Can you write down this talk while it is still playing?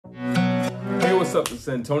What's up, it's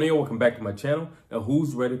Antonio. Welcome back to my channel. Now,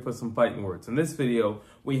 who's ready for some fighting words? In this video,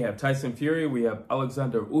 we have Tyson Fury, we have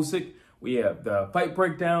Oleksandr Usyk, we have the fight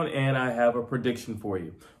breakdown, and I have a prediction for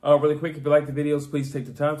you. Really quick, if you like the videos, please take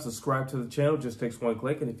the time, subscribe to the channel. Just takes one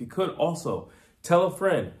click. And if you could also tell a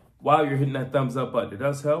friend while you're hitting that thumbs up button. It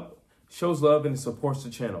does help, shows love, and it supports the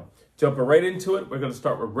channel. Jumping right into it, we're going to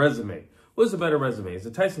start with resume. What's a better resume? Is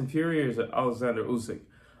it Tyson Fury or is it Oleksandr Usyk?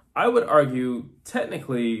 I would argue,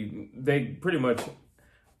 technically, they pretty much,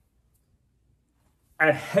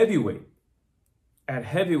 at heavyweight,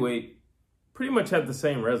 pretty much have the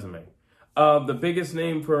same resume. The biggest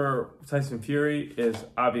name for Tyson Fury is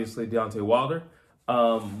obviously Deontay Wilder,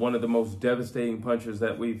 one of the most devastating punchers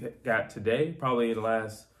that we've got today, probably in the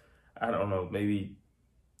last, I don't know, maybe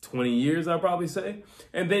 20 years, I'll probably say.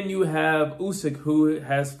 And then you have Usyk, who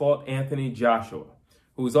has fought Anthony Joshua,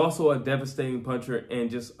 who's also a devastating puncher and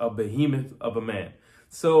just a behemoth of a man.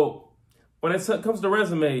 So when it comes to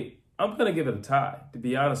resume, I'm going to give it a tie, to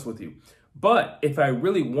be honest with you. But if I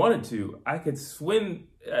really wanted to, I could swing,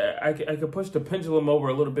 I could push the pendulum over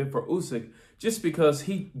a little bit for Usyk just because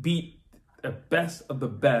he beat the best of the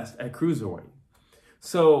best at cruiserweight.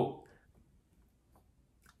 So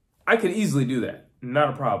I could easily do that. Not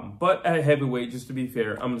a problem. But at heavyweight, just to be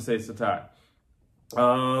fair, I'm going to say it's a tie.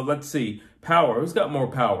 Let's see. Power. Who's got more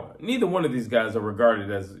power? Neither one of these guys are regarded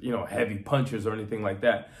as, heavy punchers or anything like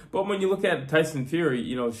that. But when you look at Tyson Fury,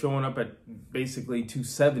 showing up at basically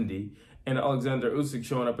 270 and Oleksandr Usyk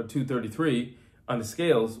showing up at 233 on the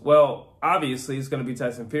scales, well, obviously it's going to be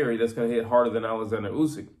Tyson Fury that's going to hit harder than Oleksandr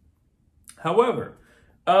Usyk. However,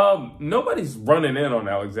 nobody's running in on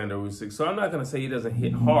Oleksandr Usyk, so I'm not going to say he doesn't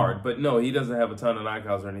hit hard, but no, he doesn't have a ton of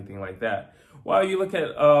knockouts or anything like that. While you look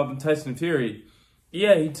at Tyson Fury,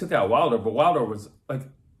 yeah, he took out Wilder, but Wilder's a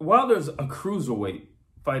cruiserweight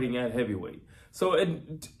fighting at heavyweight. So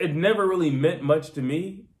it never really meant much to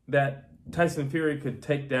me that Tyson Fury could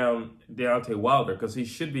take down Deontay Wilder, because he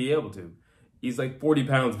should be able to. He's like 40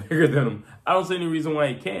 pounds bigger than him. I don't see any reason why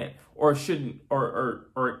he can't or shouldn't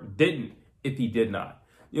or didn't if he did not.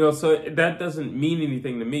 So that doesn't mean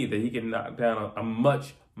anything to me that he can knock down a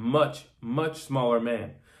much, much, much smaller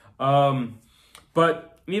man. But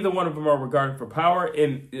neither one of them are regarded for power.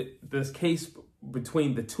 In this case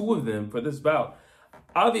between the two of them for this bout,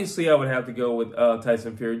 obviously I would have to go with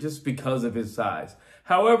Tyson Fury just because of his size.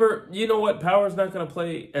 However, you know what? Power is not going to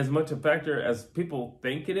play as much a factor as people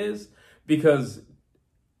think it is, because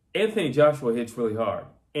Anthony Joshua hits really hard.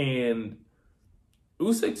 And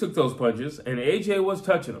Usyk took those punches, and AJ was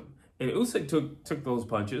touching him. And Usyk took those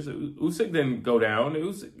punches. Usyk didn't go down.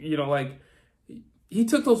 Usyk, he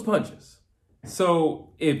took those punches.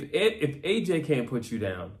 So if AJ can't put you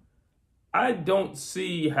down, I don't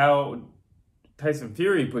see how Tyson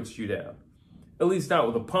Fury puts you down. At least not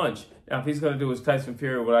with a punch. Now, if he's going to do his Tyson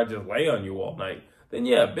Fury, would I just lay on you all night? Then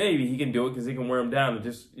yeah, maybe he can do it because he can wear him down and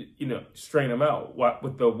just, strain him out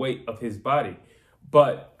with the weight of his body.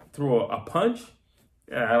 But through a punch,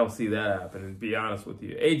 I don't see that happening, to be honest with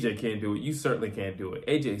you. AJ can't do it. You certainly can't do it.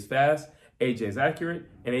 AJ's fast, AJ's accurate,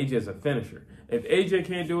 and AJ's a finisher. If AJ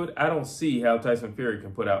can't do it, I don't see how Tyson Fury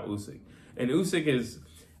can put out Usyk. And Usyk is,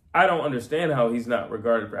 I don't understand how he's not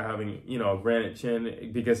regarded for having, a granite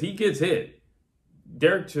chin, because he gets hit.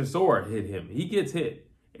 Derek Chisora hit him. He gets hit.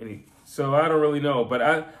 So I don't really know. But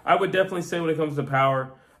I would definitely say when it comes to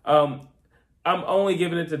power, I'm only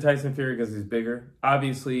giving it to Tyson Fury because he's bigger.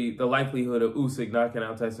 Obviously, the likelihood of Usyk knocking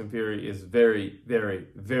out Tyson Fury is very, very,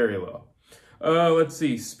 very low. Let's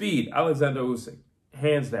see. Speed. Oleksandr Usyk.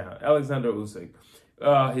 Hands down. Oleksandr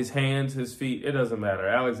Usyk. His hands, his feet, it doesn't matter.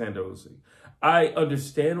 Oleksandr Usyk. I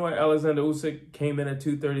understand why Oleksandr Usyk came in at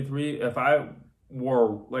 233. If I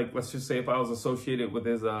were, let's just say if I was associated with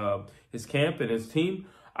his camp and his team,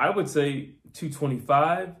 I would say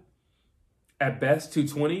 225. At best,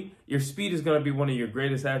 220. Your speed is going to be one of your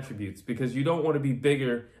greatest attributes, because you don't want to be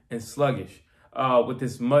bigger and sluggish with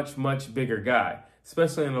this much, much bigger guy,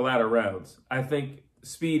 especially in the latter rounds. I think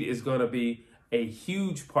speed is going to be a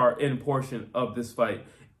huge portion of this fight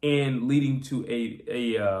and leading to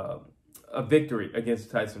a victory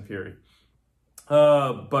against Tyson Fury.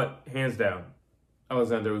 But hands down,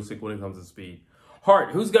 Oleksandr Usyk when it comes to speed.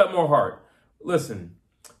 Heart. Who's got more heart? Listen,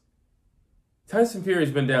 Tyson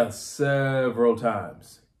Fury's been down several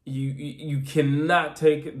times. You cannot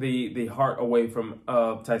take the heart away from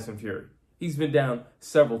Tyson Fury. He's been down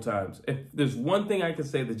several times. If there's one thing I can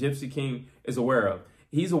say the Gypsy King is aware of,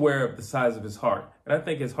 he's aware of the size of his heart. And I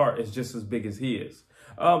think his heart is just as big as he is.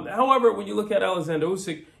 However, when you look at Oleksandr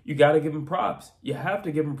Usyk, you got to give him props. You have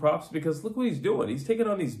to give him props because look what he's doing. He's taking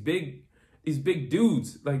on these big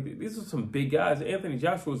dudes. Like, these are some big guys. Anthony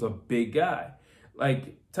Joshua is a big guy.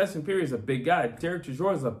 Like, Tyson Fury is a big guy. Derek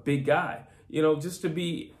Chisora is a big guy. You know, just to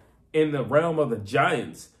be in the realm of the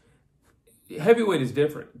giants, heavyweight is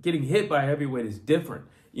different. Getting hit by a heavyweight is different.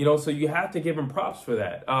 You know, so you have to give him props for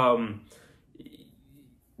that. I'm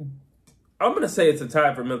going to say it's a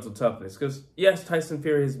tie for mental toughness because, yes, Tyson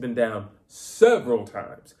Fury has been down several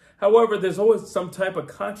times. However, there's always some type of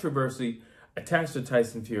controversy attached to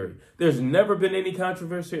Tyson Fury. There's never been any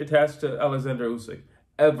controversy attached to Oleksandr Usyk,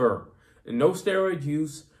 ever. No steroid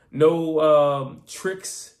use, no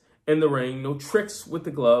tricks in the ring, no tricks with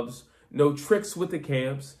the gloves, no tricks with the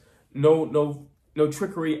camps, no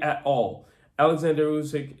trickery at all. Oleksandr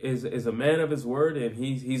Usyk is a man of his word, and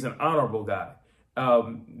he's an honorable guy.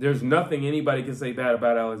 There's nothing anybody can say bad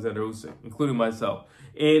about Oleksandr Usyk, including myself.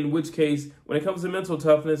 In which case, when it comes to mental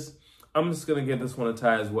toughness, I'm just going to give this one a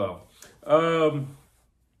tie as well. I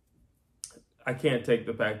can't take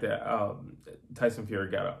the fact that Tyson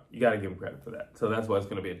Fury got up. You got to give him credit for that. So that's why it's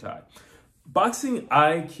going to be a tie. Boxing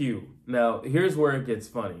IQ. Now, here's where it gets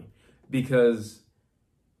funny because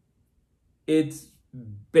it's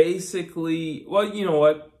basically, well, you know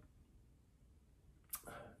what?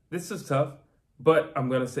 This is tough, but I'm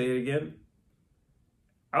going to say it again.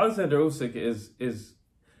 Oleksandr Usyk is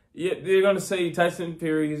yeah, they're going to say Tyson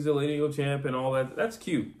Fury is the lineal champ and all that. That's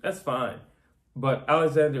cute. That's fine. But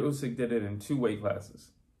Oleksandr Usyk did it in 2 weight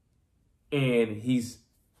classes. And he's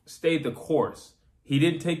stayed the course. He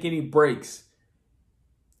didn't take any breaks.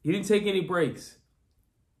 He didn't take any breaks.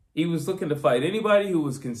 He was looking to fight anybody who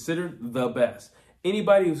was considered the best.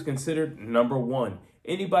 Anybody who's considered number 1.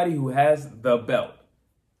 Anybody who has the belt.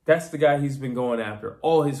 That's the guy he's been going after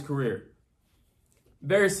all his career.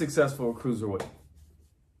 Very successful cruiserweight.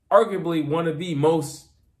 Arguably one of the most,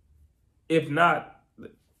 if not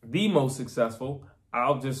the most successful,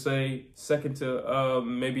 I'll just say second to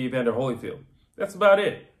maybe Evander Holyfield. That's about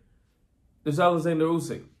it. There's Oleksandr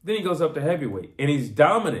Usyk. Then he goes up to heavyweight, and he's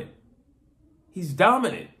dominant. He's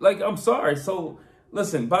dominant. Like, I'm sorry. So,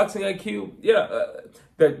 listen, boxing IQ, yeah.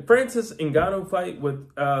 The Francis Ngannou fight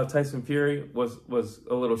with Tyson Fury was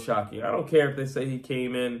a little shocking. I don't care if they say he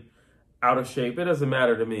came in out of shape. It doesn't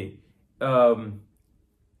matter to me.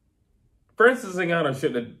 Francis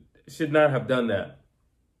Ngannou should not have done that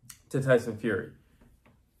to Tyson Fury.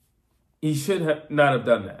 He should not have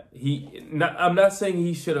done that. I'm not saying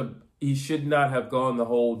he should not have gone the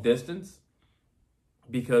whole distance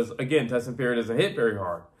because, again, Tyson Fury doesn't hit very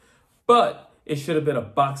hard. But it should have been a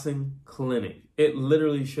boxing clinic. It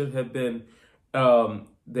literally should have been the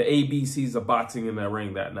ABCs of boxing in that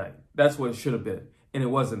ring that night. That's what it should have been. And it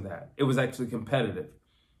wasn't that. It was actually competitive.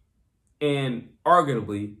 And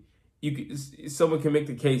arguably, someone can make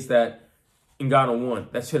the case that Ngannou won.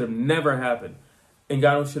 That should have never happened.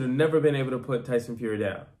 Ngannou should have never been able to put Tyson Fury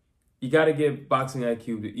down. You got to give boxing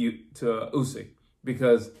IQ to Usyk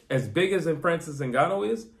because as big as Francis Ngannou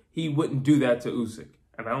is, he wouldn't do that to Usyk.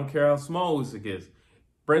 And I don't care how small Usyk is.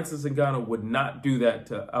 Francis Ngannou would not do that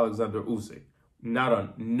to Oleksandr Usyk. Not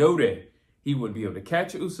on no day. He wouldn't be able to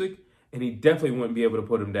catch Usyk, and he definitely wouldn't be able to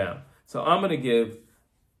put him down. So I'm going to give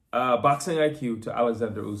boxing IQ to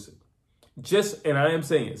Oleksandr Usyk. And I am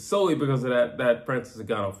saying it solely because of that Francis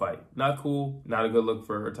Ngannou fight. Not cool, not a good look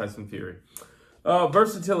for Tyson Fury.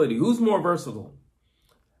 Versatility. Who's more versatile?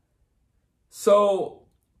 So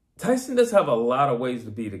Tyson does have a lot of ways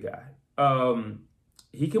to beat a guy.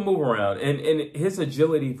 He can move around, and his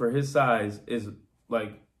agility for his size is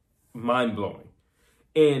like mind-blowing.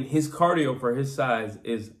 And his cardio for his size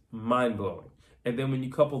is mind-blowing. And then when you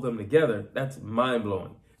couple them together, that's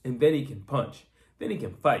mind-blowing. And then he can punch. Then he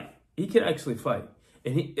can fight. He can actually fight.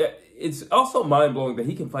 And it's also mind-blowing that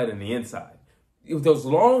he can fight on the inside. With those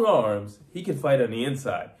long arms, he can fight on the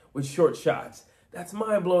inside with short shots. That's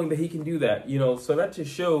mind-blowing that he can do that, you know. So that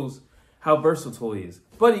just shows how versatile he is.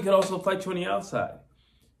 But he can also fight you on the outside.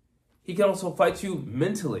 He can also fight you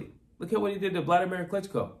mentally. Look at what he did to Vladimir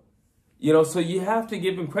Klitschko. You know, so you have to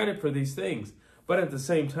give him credit for these things. But at the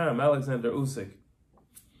same time, Oleksandr Usyk,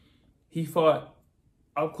 he fought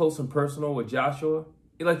up close and personal with Joshua.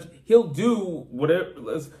 Like, he'll do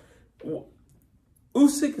whatever.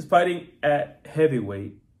 Usyk is fighting at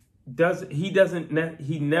heavyweight.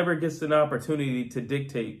 He never gets an opportunity to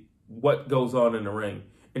dictate what goes on in the ring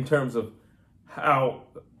in terms of how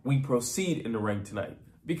we proceed in the ring tonight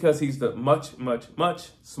because he's the much, much, much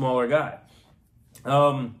smaller guy.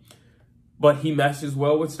 But he meshes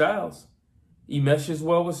well with styles. You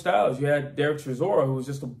had Derek Chisora, who was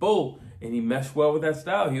just a bull, and he meshed well with that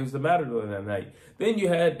style. He was the matador that night. Then you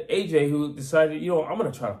had AJ, who decided, you know, I'm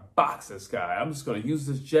going to try to box this guy. I'm just going to use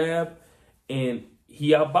this jab, and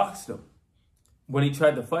he outboxed him. When he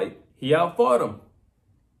tried to fight, he outfought him.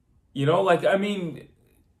 You know, like, I mean,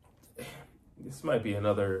 this might be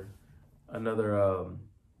another. I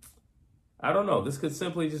don't know. This could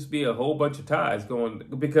simply just be a whole bunch of ties going,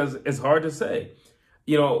 because it's hard to say.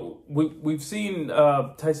 You know, we've seen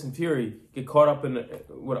Tyson Fury get caught up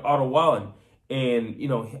with Otto Wallen, and you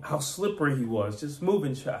know how slippery he was, just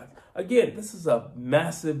moving shots. Again, this is a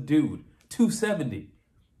massive dude, 270,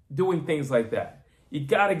 doing things like that. You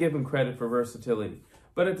got to give him credit for versatility.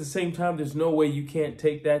 But at the same time, there's no way you can't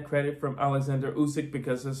take that credit from Oleksandr Usyk,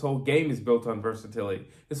 because his whole game is built on versatility.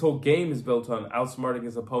 His whole game is built on outsmarting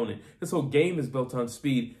his opponent. His whole game is built on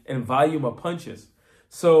speed and volume of punches.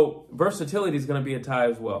 So versatility is going to be a tie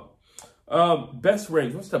as well. Best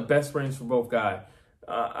range. What's the best range for both guys?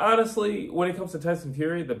 Honestly, when it comes to Tyson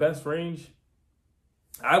Fury, the best range,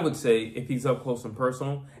 I would say, if he's up close and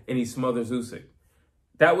personal and he smothers Usyk.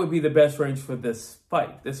 That would be the best range for this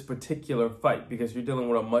fight, this particular fight, because you're dealing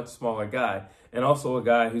with a much smaller guy and also a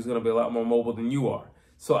guy who's going to be a lot more mobile than you are.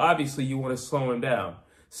 So obviously you want to slow him down.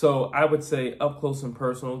 So I would say up close and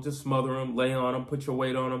personal, just smother him, lay on him, put your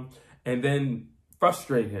weight on him, and then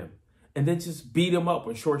frustrate him. And then just beat him up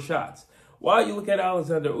with short shots. While you look at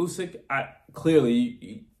Oleksandr Usyk,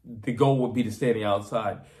 clearly the goal would be to stay on the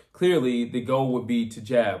outside. Clearly the goal would be to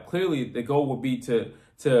jab. Clearly the goal would be to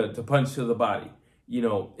punch to the body. You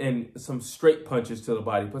know, and some straight punches to the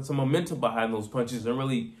body. Put some momentum behind those punches and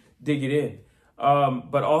really dig it in.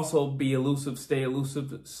 But also be elusive, stay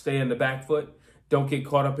in the back foot. Don't get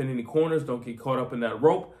caught up in any corners. Don't get caught up in that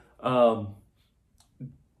rope.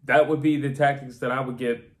 That would be the tactics that I would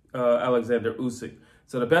get Oleksandr Usyk.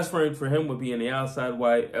 So the best range for him would be in the outside.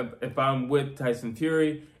 Why, if I'm with Tyson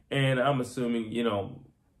Fury, and I'm assuming, you know,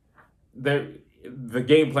 the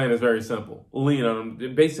game plan is very simple. Lean on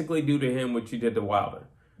him. Basically do to him what you did to Wilder.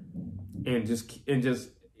 And just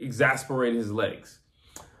exasperate his legs.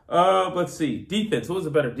 Let's see. Defense. Who was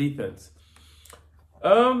a better defense?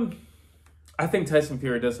 I think Tyson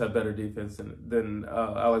Fury does have better defense than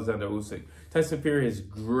Oleksandr Usyk. Tyson Fury has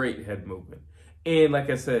great head movement. And like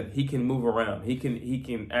I said, he can move around. He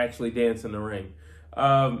can actually dance in the ring.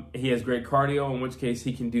 He has great cardio, in which case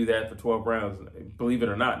he can do that for 12 rounds. Believe it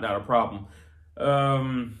or not a problem.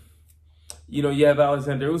 You know, you have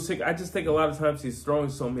Oleksandr Usyk. I just think a lot of times he's throwing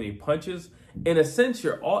so many punches. In a sense,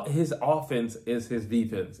 his offense is his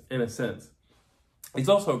defense, in a sense. He's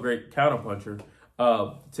also a great counterpuncher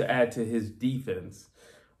to add to his defense.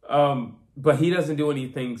 But he doesn't do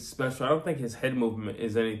anything special. I don't think his head movement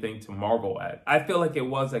is anything to marvel at. I feel like it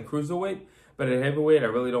was at cruiserweight, but at heavyweight, I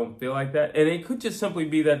really don't feel like that. And it could just simply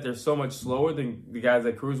be that they're so much slower than the guys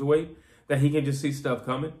at cruiserweight that he can just see stuff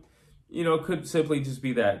coming. You know, it could simply just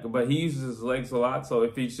be that. But he uses his legs a lot, so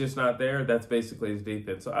if he's just not there, that's basically his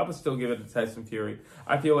defense. So I would still give it to Tyson Fury.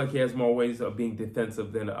 I feel like he has more ways of being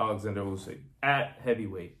defensive than Oleksandr Usyk at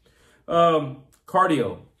heavyweight.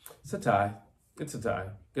 Cardio. It's a tie. It's a tie.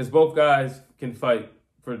 Because both guys can fight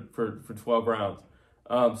for 12 rounds.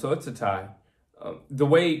 So it's a tie. The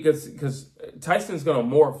way, because Tyson's going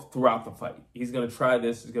to morph throughout the fight. He's going to try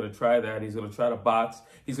this, he's going to try that, he's going to try to box,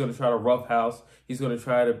 he's going to try to roughhouse, he's going to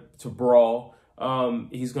try to brawl,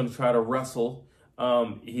 he's going to try to wrestle,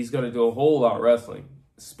 he's going to do a whole lot of wrestling,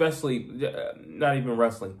 especially, not even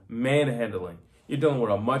wrestling, manhandling. You're dealing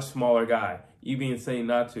with a much smaller guy. You being saying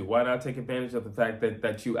not to. Why not take advantage of the fact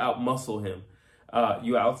that you outmuscle him?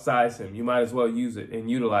 You outsize him. You might as well use it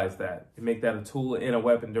and utilize that and make that a tool and a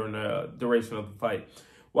weapon during the duration of the fight.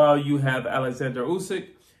 While you have Oleksandr Usyk,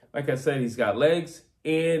 like I said, he's got legs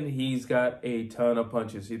and he's got a ton of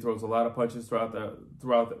punches. He throws a lot of punches throughout the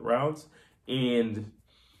rounds, and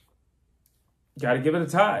got to give it a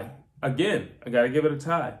tie. Again, I got to give it a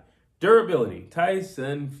tie. Durability,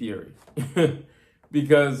 Tyson Fury,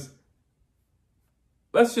 because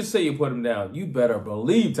let's just say you put him down. You better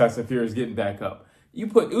believe Tyson Fury is getting back up. You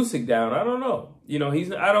put Usyk down, I don't know. You know,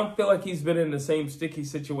 I don't feel like he's been in the same sticky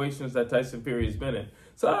situations that Tyson Fury has been in.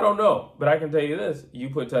 So I don't know. But I can tell you this. You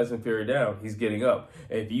put Tyson Fury down, he's getting up.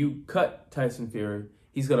 If you cut Tyson Fury,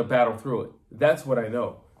 he's going to battle through it. That's what I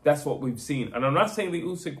know. That's what we've seen. And I'm not saying that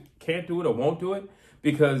Usyk can't do it or won't do it,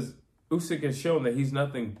 because Usyk has shown that he's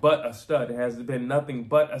nothing but a stud. It has been nothing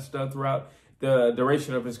but a stud throughout the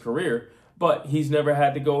duration of his career. But he's never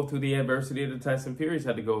had to go through the adversity that Tyson Fury's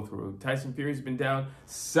had to go through. Tyson Fury's been down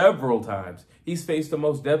several times. He's faced the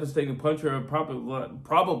most devastating puncher of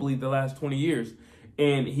probably the last 20 years.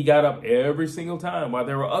 And he got up every single time, while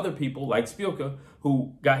there were other people like Spielka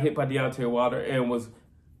who got hit by Deontay Wilder and was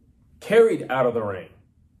carried out of the ring.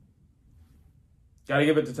 Got to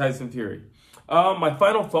give it to Tyson Fury. My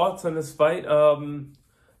final thoughts on this fight,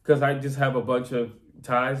 because I just have a bunch of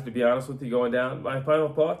ties, to be honest with you, going down. My final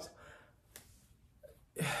thoughts.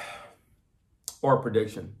 or a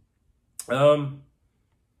prediction. I'm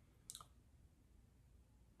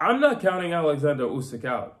not counting Oleksandr Usyk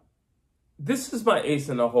out. This is my ace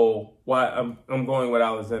in the hole why I'm going with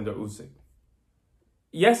Oleksandr Usyk.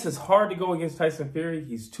 Yes, it's hard to go against Tyson Fury.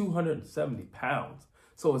 He's 270 pounds.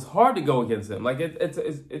 So it's hard to go against him. Like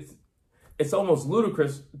it's almost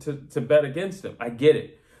ludicrous to bet against him. I get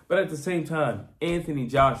it. But at the same time, Anthony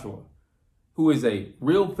Joshua, who is a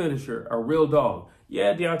real finisher, a real dog.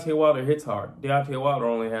 Yeah, Deontay Wilder hits hard. Deontay Wilder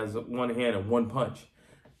only has one hand and one punch.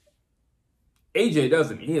 AJ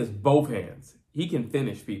doesn't. He has both hands. He can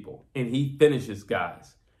finish people, and he finishes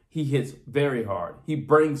guys. He hits very hard. He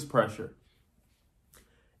brings pressure.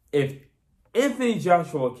 If Anthony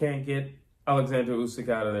Joshua can't get Oleksandr Usyk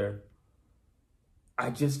out of there, I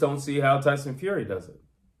just don't see how Tyson Fury does it.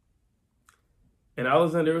 And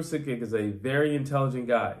Oleksandr Usyk is a very intelligent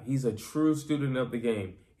guy. He's a true student of the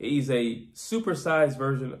game. He's a supersized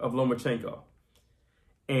version of Lomachenko.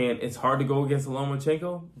 And it's hard to go against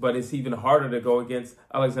Lomachenko, but it's even harder to go against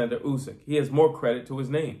Oleksandr Usyk. He has more credit to his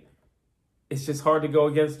name. It's just hard to go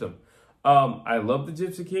against him. I love the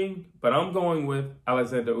Gypsy King, but I'm going with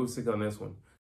Oleksandr Usyk on this one.